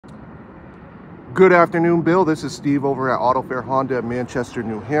Good afternoon, Bill. This is Steve over at Auto Fair Honda in Manchester,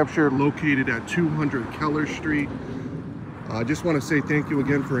 New Hampshire, located at 200 Keller Street. I just want to say thank you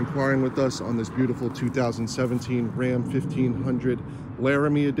again for inquiring with us on this beautiful 2017 Ram 1500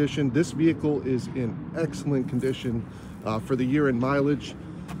 Laramie edition. This vehicle is in excellent condition for the year and mileage.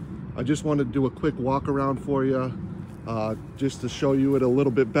 I just wanted to do a quick walk around for you, just to show you it a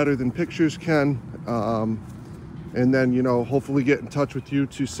little bit better than pictures can. And then, you know, hopefully get in touch with you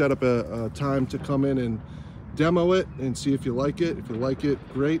to set up a time to come in and demo it and see if you like it. If you like it,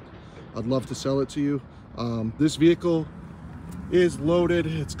 great. I'd love to sell it to you. This vehicle is loaded.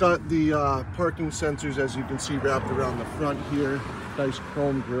 It's got the parking sensors, as you can see, wrapped around the front here. Nice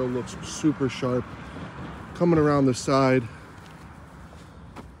chrome grille, looks super sharp. Coming around the side,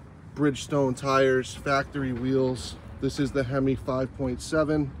 Bridgestone tires, factory wheels. This is the Hemi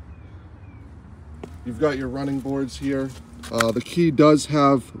 5.7. You've got your running boards here. The key does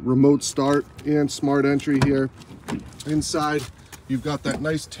have remote start and smart entry here. Inside, you've got that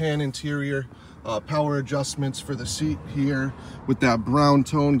nice tan interior, power adjustments for the seat here with that brown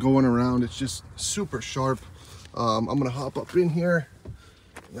tone going around. It's just super sharp. I'm gonna hop up in here.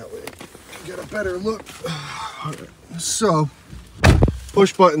 That way you can get a better look. All right. So,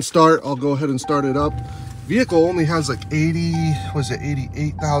 push button start. I'll go ahead and start it up. Vehicle only has like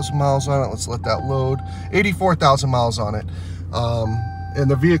 88,000 miles on it. Let's let that load. 84,000 miles on it. And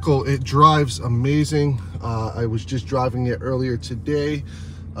the vehicle, it drives amazing. I was just driving it earlier today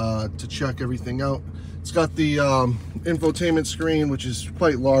to check everything out. It's got the infotainment screen, which is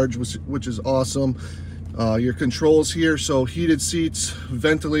quite large, which is awesome. Your controls here, so heated seats,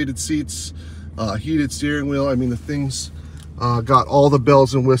 ventilated seats, heated steering wheel. I mean, the thing's got all the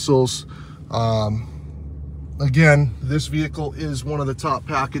bells and whistles. Again, this vehicle is one of the top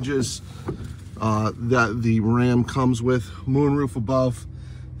packages that the Ram comes with. Moonroof above,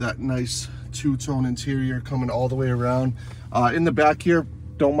 that nice two-tone interior coming all the way around. In the back here,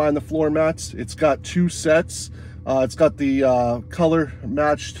 don't mind the floor mats. It's got two sets. It's got the color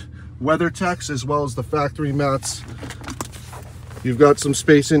matched WeatherTechs as well as the factory mats. You've got some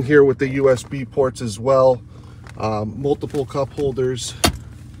space in here with the USB ports as well. Multiple cup holders.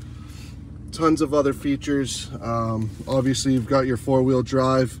 Tons of other features. Obviously, you've got your four-wheel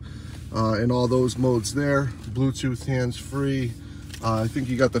drive and all those modes there. Bluetooth, hands-free. I think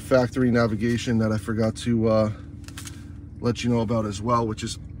you got the factory navigation that I forgot to let you know about as well, which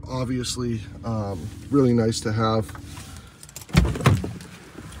is obviously really nice to have.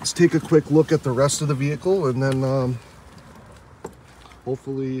 Let's take a quick look at the rest of the vehicle, and then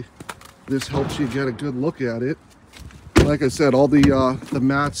hopefully this helps you get a good look at it. Like I said, all the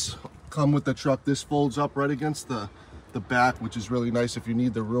mats come with the truck. This folds up right against the back, which is really nice if you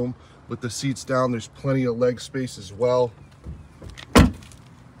need the room. With the seats down, there's plenty of leg space as well.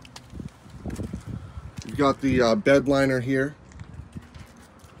 You've got the bed liner here.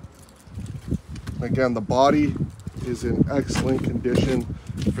 Again, the body is in excellent condition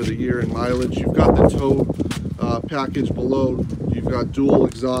for the year and mileage. You've got the tow package below. You've got dual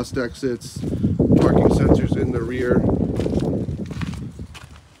exhaust exits, parking sensors in the rear.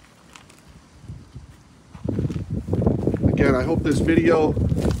 Again, I hope this video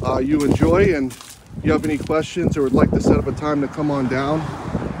you enjoy, and if you have any questions or would like to set up a time to come on down.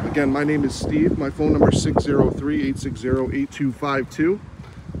 Again, my name is Steve. My phone number is 603-860-8252.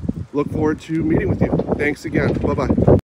 Look forward to meeting with you. Thanks again. Bye-bye.